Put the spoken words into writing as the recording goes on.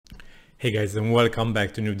Hey guys, and welcome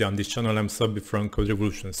back to a new video on this channel. I'm Subby from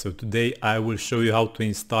CodeRevolution. So today I will show you how to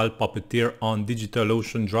install Puppeteer on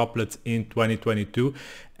DigitalOcean droplets in 2022,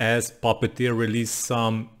 as Puppeteer released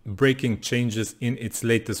some breaking changes in its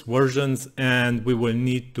latest versions, and we will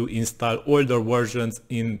need to install older versions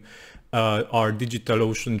in our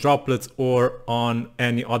DigitalOcean droplets or on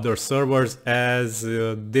any other servers, as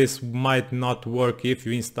this might not work if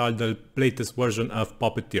you install the latest version of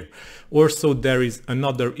Puppeteer. Also, there is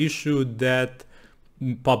another issue that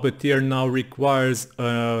Puppeteer now requires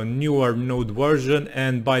a newer node version,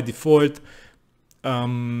 and by default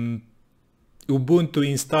Ubuntu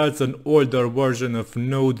installs an older version of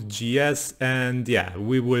Node.js, and yeah,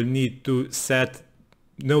 we will need to set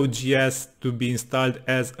Node.js to be installed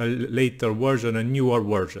as a later version, a newer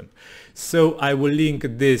version. So I will link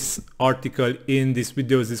this article in this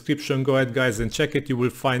video's description. Go ahead guys and check it. You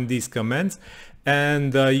will find these commands,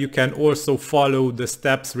 and you can also follow the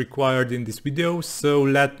steps required in this video. So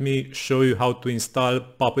let me show you how to install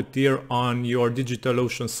Puppeteer on your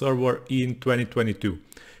DigitalOcean server in 2022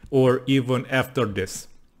 or even after this.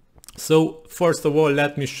 So first of all,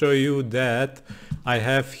 let me show you that I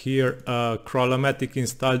have here Crawlomatic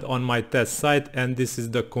installed on my test site, and this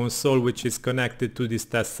is the console which is connected to this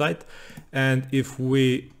test site. And if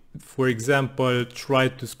we, for example, try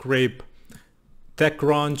to scrape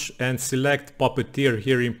TechCrunch and select Puppeteer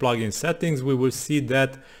here in plugin settings, we will see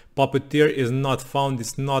that Puppeteer is not found,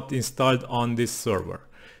 it's not installed on this server.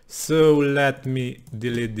 So let me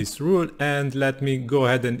delete this rule and let me go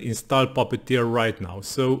ahead and install Puppeteer right now.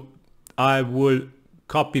 So I will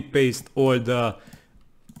copy paste all the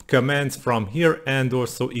commands from here and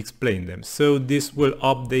also explain them. So this will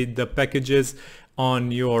update the packages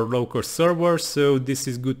on your local server. So this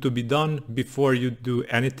is good to be done before you do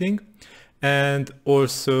anything. And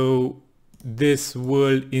also this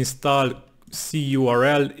will install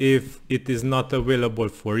CURL if it is not available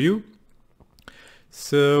for you.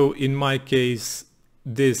 So in my case,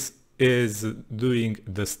 this is doing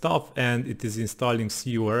the stuff and it is installing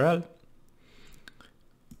CURL.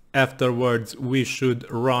 Afterwards, we should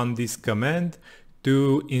run this command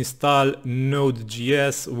to install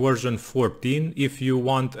Node.js version 14. If you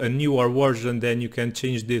want a newer version, then you can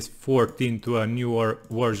change this 14 to a newer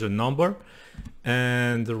version number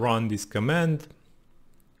and run this command.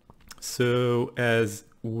 So as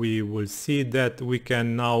we will see that we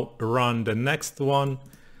can now run the next one,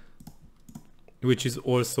 which is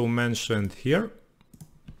also mentioned here.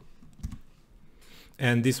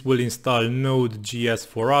 And this will install Node.js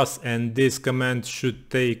for us, and this command should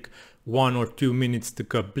take 1 or 2 minutes to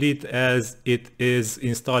complete, as it is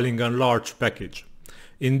installing a large package.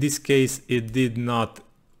 In this case, it did not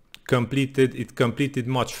complete it. It completed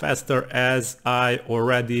much faster as I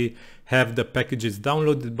already have the packages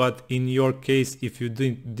downloaded, but in your case, if you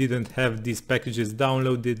didn't have these packages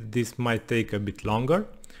downloaded, this might take a bit longer.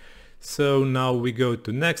 So now we go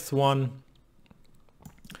to next one.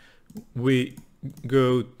 We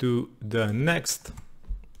go to the next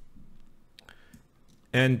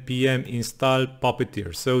npm install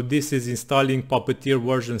Puppeteer. So this is installing Puppeteer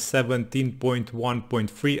version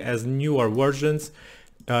 17.1.3, as newer versions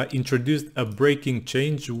introduced a breaking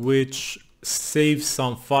change which saves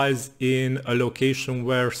some files in a location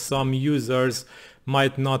where some users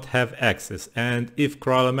might not have access. And if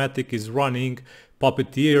Crawlomatic is running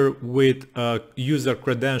Puppeteer with a user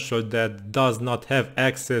credential that does not have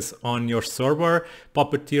access on your server,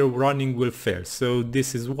 Puppeteer running will fail. So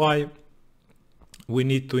this is why we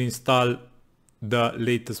need to install the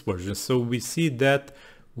latest version. So we see that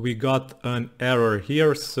we got an error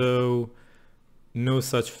here. So no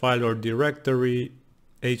such file or directory,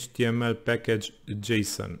 HTML package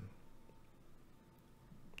JSON.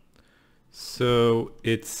 So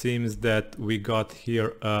it seems that we got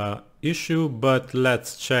here a issue, but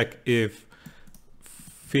let's check if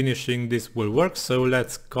finishing this will work. So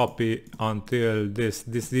let's copy until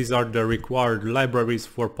these are the required libraries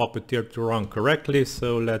for Puppeteer to run correctly.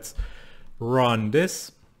 So let's run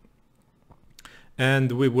this,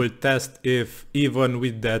 and we will test if even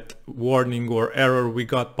with that warning or error we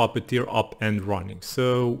got Puppeteer up and running.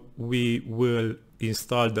 So we will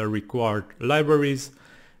install the required libraries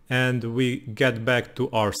and we get back to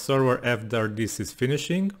our server after this is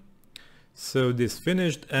finishing. So this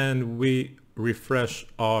finished, and we refresh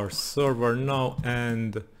our server now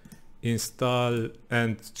and install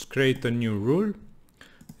and create a new rule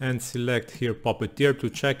and select here Puppeteer to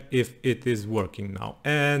check if it is working now.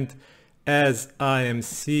 And as I am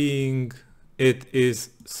seeing, it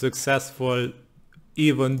is successful.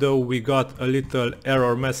 Even though we got a little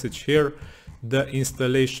error message here, the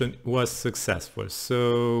installation was successful.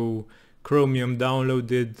 So Chromium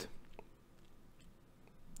downloaded,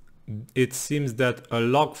 it seems that a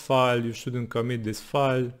log file, you shouldn't commit this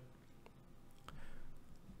file.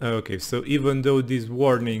 Okay, so even though these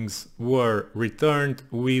warnings were returned,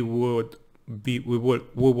 we were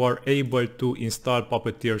able to install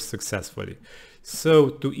Puppeteer successfully. So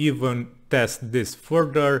to even test this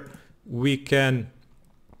further, we can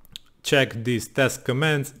check these test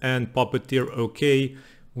commands and Puppeteer OK.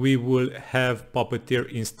 We will have Puppeteer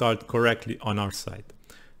installed correctly on our side.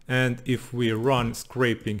 And if we run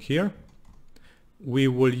scraping here, we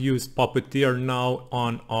will use Puppeteer now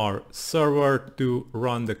on our server to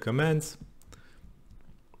run the commands.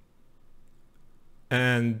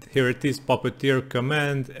 And here it is, Puppeteer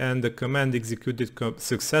command, and the command executed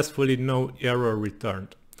successfully, no error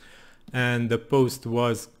returned. And the post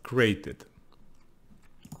was created.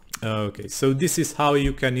 Okay, so this is how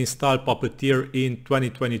you can install Puppeteer in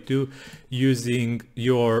 2022 using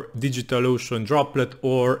your DigitalOcean droplet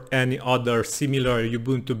or any other similar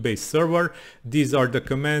Ubuntu based server. These are the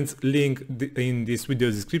commands linked in this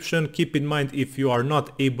video description. Keep in mind, if you are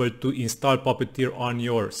not able to install Puppeteer on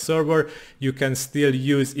your server, you can still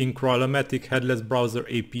use Incrolomatic Headless Browser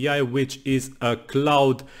API, which is a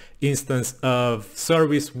cloud instance of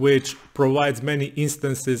service which provides many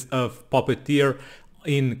instances of Puppeteer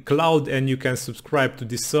in cloud, and you can subscribe to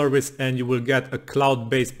this service and you will get a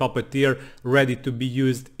cloud-based Puppeteer ready to be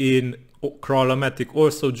used in Incrolomatic.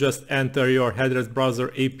 Also, just enter your Headless Browser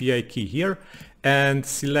API key here and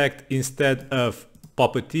select, instead of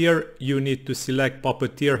Puppeteer, you need to select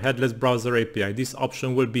Puppeteer Headless Browser API. This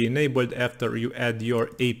option will be enabled after you add your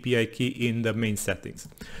API key in the main settings.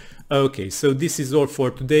 Okay, so this is all for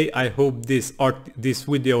today. I hope this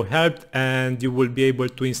video helped and you will be able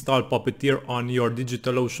to install Puppeteer on your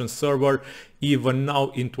DigitalOcean server even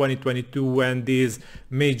now in 2022, when these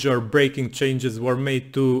major breaking changes were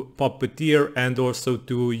made to Puppeteer and also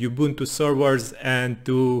to Ubuntu servers and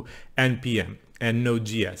to NPM and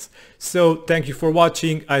Node.js. So thank you for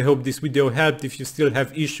watching. I hope this video helped. If you still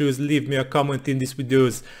have issues, leave me a comment in this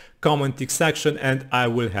video's commenting section and I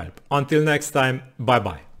will help. Until next time, bye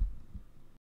bye.